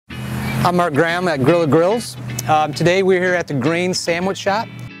I'm Mark Graham at Grilla Grills. Today we're here at the Grain Sandwich Shop.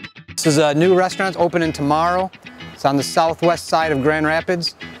 This is a new restaurant opening tomorrow. It's on the southwest side of Grand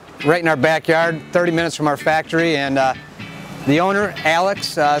Rapids, right in our backyard, 30 minutes from our factory. And the owner,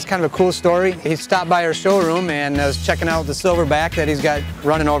 Alex, is kind of a cool story. He stopped by our showroom and was checking out the Silverbac that he's got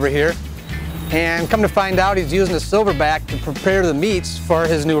running over here. And come to find out, he's using the Silverbac to prepare the meats for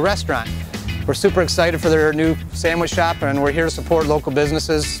his new restaurant. We're super excited for their new sandwich shop, and we're here to support local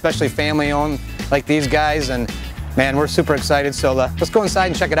businesses, especially family-owned like these guys. And man, we're super excited. So let's go inside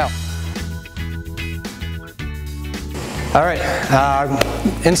and check it out. All right,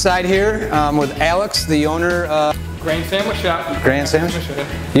 inside here with Alex, the owner of Grain Sandwich Shop. Grain Sandwich.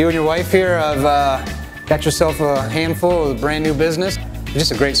 You and your wife here have got yourself a handful of a brand new business. It's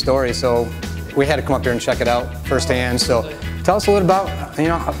just a great story. So we had to come up here and check it out firsthand. So tell us a little about,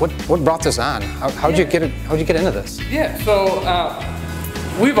 what brought this on? How'd you get into this? Yeah, so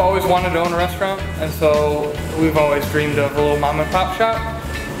we've always wanted to own a restaurant, and so we've always dreamed of a little mom and pop shop.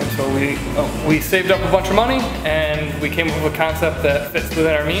 And so we saved up a bunch of money, and we came up with a concept that fits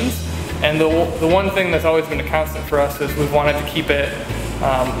within our means. And the one thing that's always been a constant for us is we've wanted to keep it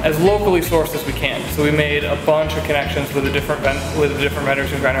as locally sourced as we can. So we made a bunch of connections with the different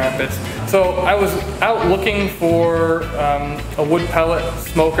vendors in Grand Rapids. So I was out looking for a wood pellet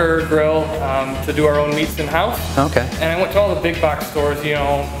smoker grill to do our own meats in-house. Okay. And I went to all the big box stores, you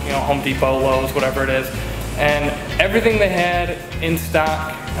know, Home Depot, Lowe's, whatever it is, and everything they had in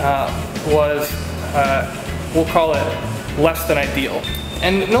stock was, we'll call it, less than ideal.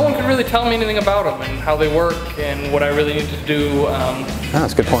 And no one could really tell me anything about them and how they work and what I really need to do.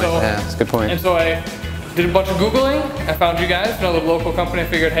 That's a good point. Yeah, that's a good point. And so I did a bunch of Googling. I found you guys, another local company. I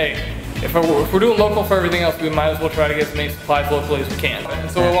figured, hey, if we're doing local for everything else, we might as well try to get as many supplies locally as we can.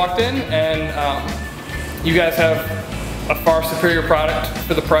 And so I walked in, and you guys have a far superior product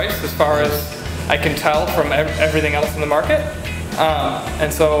for the price, as far as I can tell from everything else in the market.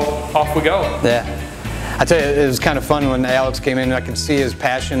 And so off we go. Yeah. I tell you, it was kind of fun when Alex came in. I could see his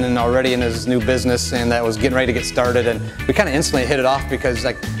passion and already in his new business, and that was getting ready to get started. And we kind of instantly hit it off because,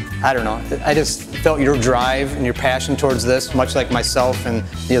 like, I don't know, I just felt your drive and your passion towards this, much like myself and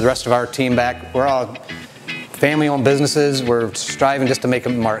the rest of our team back. We're all family-owned businesses. We're striving just to make a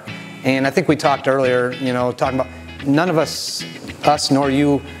mark. And I think we talked earlier, talking about none of us nor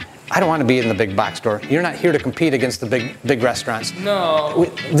you. I don't want to be in the big box store. You're not here to compete against the big restaurants. No.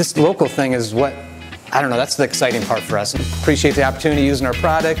 This local thing is what. I don't know, that's the exciting part for us. Appreciate the opportunity using our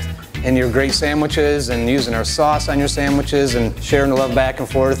product and your great sandwiches and using our sauce on your sandwiches and sharing the love back and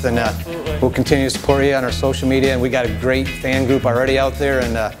forth. And we'll continue to support you on our social media. And we got a great fan group already out there.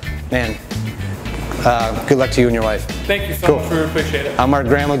 And man, good luck to you and your wife. Thank you so much. We appreciate it. I'm Mark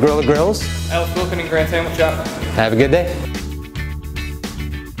Graham with Grilla Grills. Alex Wilkin and Grain Sandwich Shop. Have a good day.